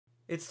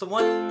It's the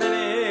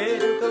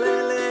 1-minute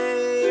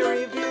ukulele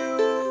review.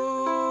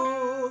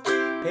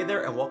 Hey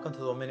there, and welcome to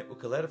the 1-minute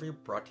ukulele review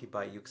brought to you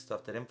by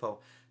ukestuff.info.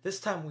 This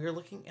time we are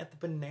looking at the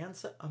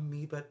Bonanza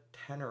Amoeba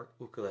Tenor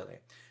Ukulele.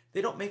 They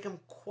don't make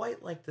them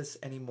quite like this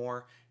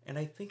anymore, and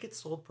I think it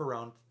sold for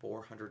around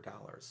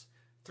 $400.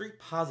 Three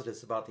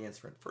positives about the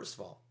instrument. First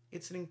of all,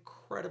 it's an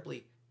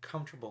incredibly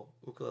comfortable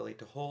ukulele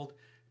to hold,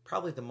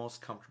 probably the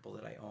most comfortable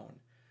that I own.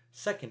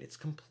 Second, it's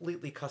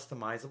completely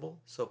customizable,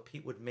 so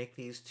Pete would make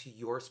these to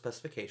your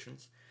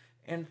specifications.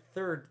 And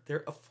third,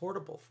 they're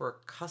affordable for a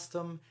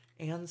custom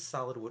and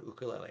solid wood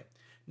ukulele.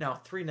 Now,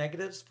 three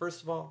negatives.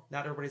 First of all,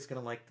 not everybody's going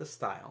to like the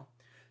style.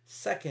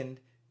 Second,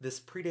 this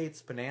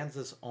predates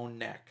Bonanza's own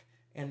neck.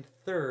 And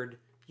third,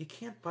 you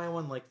can't buy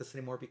one like this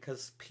anymore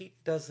because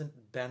Pete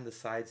doesn't bend the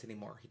sides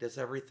anymore. He does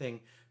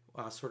everything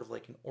sort of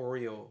like an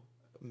Oreo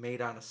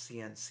made on a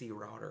CNC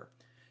router.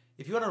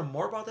 If you want to know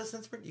more about this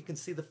instrument, you can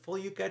see the full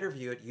uke guide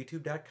review at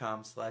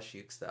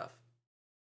youtube.com/ukestuff.